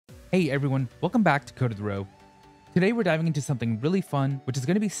Hey everyone, welcome back to Code of the Row. Today we're diving into something really fun, which is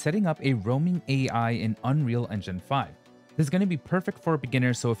going to be setting up a roaming AI in Unreal Engine 5. This is going to be perfect for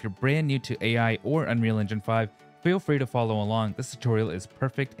beginners, so if you're brand new to AI or Unreal Engine 5, feel free to follow along. This tutorial is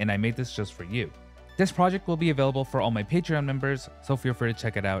perfect and I made this just for you. This project will be available for all my Patreon members, so feel free to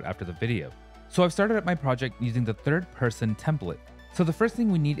check it out after the video. So I've started up my project using the third-person template. So the first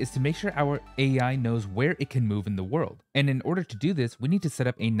thing we need is to make sure our AI knows where it can move in the world. And in order to do this, we need to set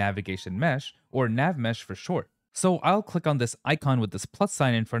up a navigation mesh, or nav mesh for short. So I'll click on this icon with this plus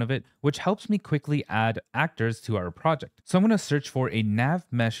sign in front of it, which helps me quickly add actors to our project. So I'm going to search for a nav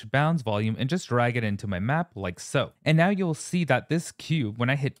mesh bounds volume and just drag it into my map like so. And now you'll see that this cube, when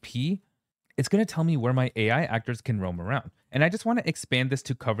I hit P, it's going to tell me where my AI actors can roam around. And I just want to expand this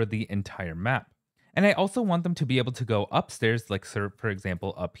to cover the entire map. And I also want them to be able to go upstairs, like for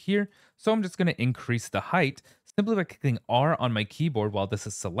example up here. So I'm just going to increase the height simply by clicking R on my keyboard while this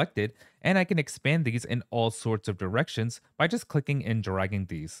is selected, and I can expand these in all sorts of directions by just clicking and dragging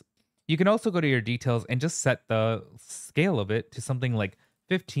these. You can also go to your details and just set the scale of it to something like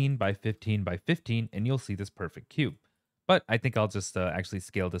 15 by 15 by 15, and you'll see this perfect cube. But I think I'll just actually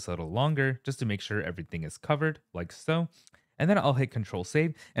scale this a little longer just to make sure everything is covered, like so. And then I'll hit Control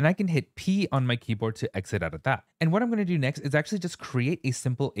Save, and I can hit P on my keyboard to exit out of that. And what I'm going to do next is actually just create a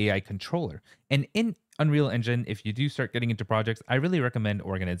simple AI controller. And in Unreal Engine, if you do start getting into projects, I really recommend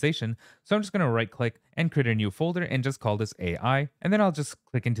organization. So I'm just going to right click and create a new folder and just call this AI. And then I'll just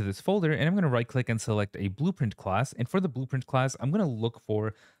click into this folder and I'm going to right click and select a blueprint class. And for the blueprint class, I'm going to look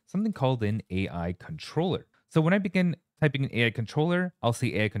for something called an AI controller. So when I begin typing in AI controller, I'll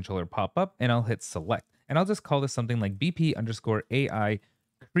see AI controller pop up and I'll hit select. And I'll just call this something like BP underscore AI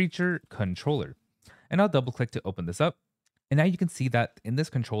creature controller. And I'll double click to open this up. And now you can see that in this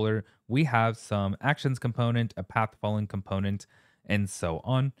controller, we have some actions component, a path following component, and so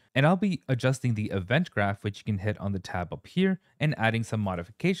on. And I'll be adjusting the event graph, which you can hit on the tab up here, and adding some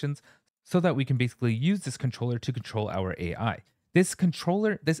modifications so that we can basically use this controller to control our AI. This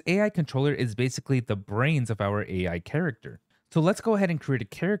AI controller is basically the brains of our AI character. So let's go ahead and create a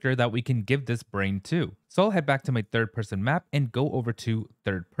character that we can give this brain to. So I'll head back to my third person map and go over to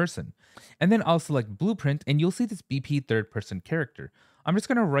third person. And then I'll select blueprint and you'll see this BP third person character. I'm just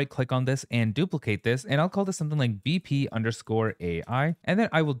going to right click on this and duplicate this, and I'll call this something like BP underscore AI. And then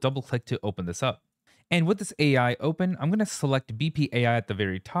I will double click to open this up. And with this AI open, I'm going to select BP AI at the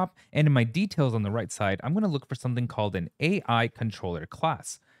very top. And in my details on the right side, I'm going to look for something called an AI controller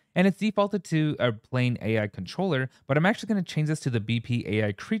class. And it's defaulted to a plain AI controller, but I'm actually going to change this to the BP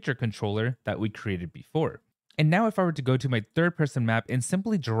AI creature controller that we created before. And now if I were to go to my third person map and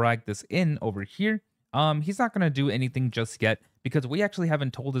simply drag this in over here, he's not going to do anything just yet because we actually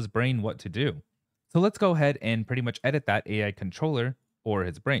haven't told his brain what to do. So let's go ahead and pretty much edit that AI controller or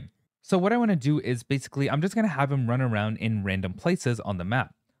his brain. So what I want to do is basically, I'm just going to have him run around in random places on the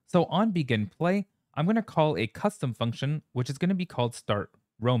map. So on begin play, I'm going to call a custom function, which is going to be called start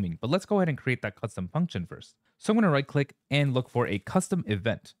roaming. But let's go ahead and create that custom function first. So I'm going to right click and look for a custom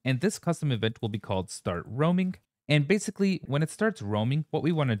event. And this custom event will be called start roaming. And basically, when it starts roaming, what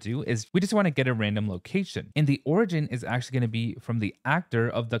we want to do is we just want to get a random location. And the origin is actually going to be from the actor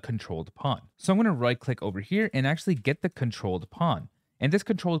of the controlled pawn. So I'm going to right click over here and actually get the controlled pawn. And this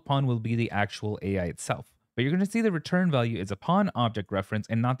controlled pawn will be the actual AI itself. But you're going to see the return value is a pawn object reference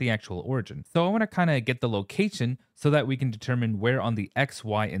and not the actual origin. So I want to kind of get the location so that we can determine where on the X,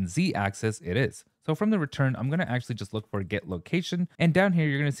 Y, and Z axis it is. So from the return, I'm going to actually just look for get location. And down here,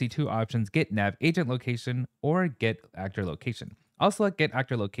 you're going to see two options, get nav agent location or get actor location. I'll select get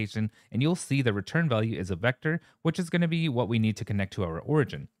actor location and you'll see the return value is a vector, which is going to be what we need to connect to our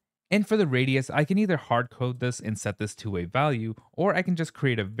origin. And for the radius, I can either hard code this and set this to a value, or I can just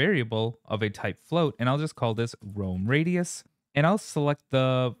create a variable of a type float, and I'll just call this roam radius. And I'll select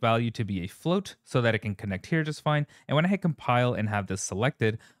the value to be a float so that it can connect here just fine. And when I hit compile and have this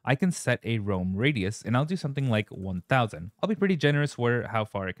selected, I can set a roam radius, and I'll do something like 1000. I'll be pretty generous where how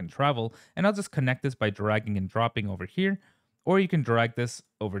far I can travel, and I'll just connect this by dragging and dropping over here, or you can drag this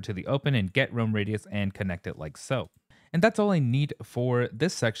over to the open and get roam radius and connect it like so. And that's all I need for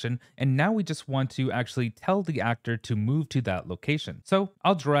this section. And now we just want to actually tell the actor to move to that location. So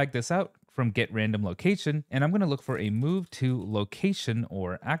I'll drag this out from get random location, and I'm going to look for a move to location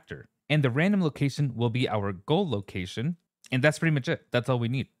or actor. And the random location will be our goal location. And that's pretty much it. That's all we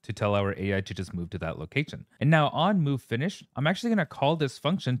need to tell our AI to just move to that location. And now on move finish, I'm actually going to call this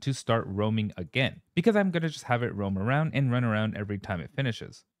function to start roaming again, because I'm going to just have it roam around and run around every time it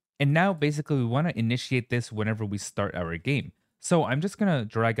finishes. And now basically we want to initiate this whenever we start our game. So I'm just gonna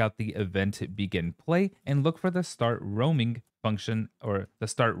drag out the event begin play and look for the start roaming function or the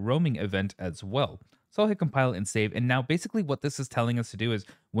start roaming event as well. So I'll hit compile and save. And now basically what this is telling us to do is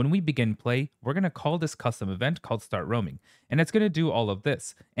when we begin play, we're gonna call this custom event called start roaming. And it's gonna do all of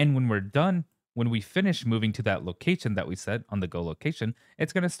this. And when we're done, when we finish moving to that location that we set on the go location,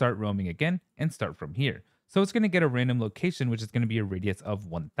 it's gonna start roaming again and start from here. So it's gonna get a random location, which is gonna be a radius of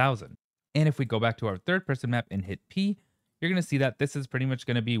 1000. And if we go back to our third person map and hit P, you're going to see that this is pretty much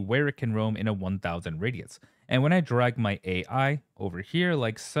going to be where it can roam in a 1000 radius. And when I drag my AI over here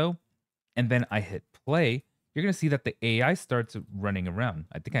like so, and then I hit play, you're going to see that the AI starts running around.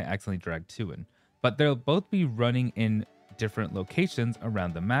 I think I accidentally dragged two in, but they'll both be running in different locations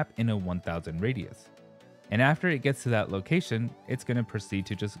around the map in a 1000 radius. And after it gets to that location, it's going to proceed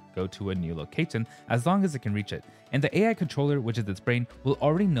to just go to a new location as long as it can reach it. And the AI controller, which is its brain, will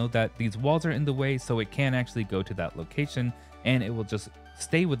already know that these walls are in the way, so it can actually go to that location and it will just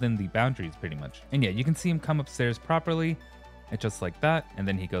stay within the boundaries pretty much. And yeah, you can see him come upstairs properly, and just like that, and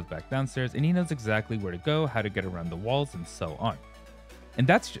then he goes back downstairs and he knows exactly where to go, how to get around the walls, and so on. And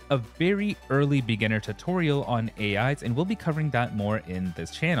that's a very early beginner tutorial on AIs, and we'll be covering that more in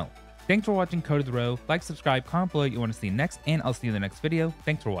this channel. Thanks for watching Code of the Row. Like, subscribe, comment below what you want to see next, and I'll see you in the next video.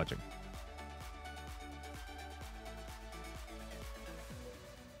 Thanks for watching.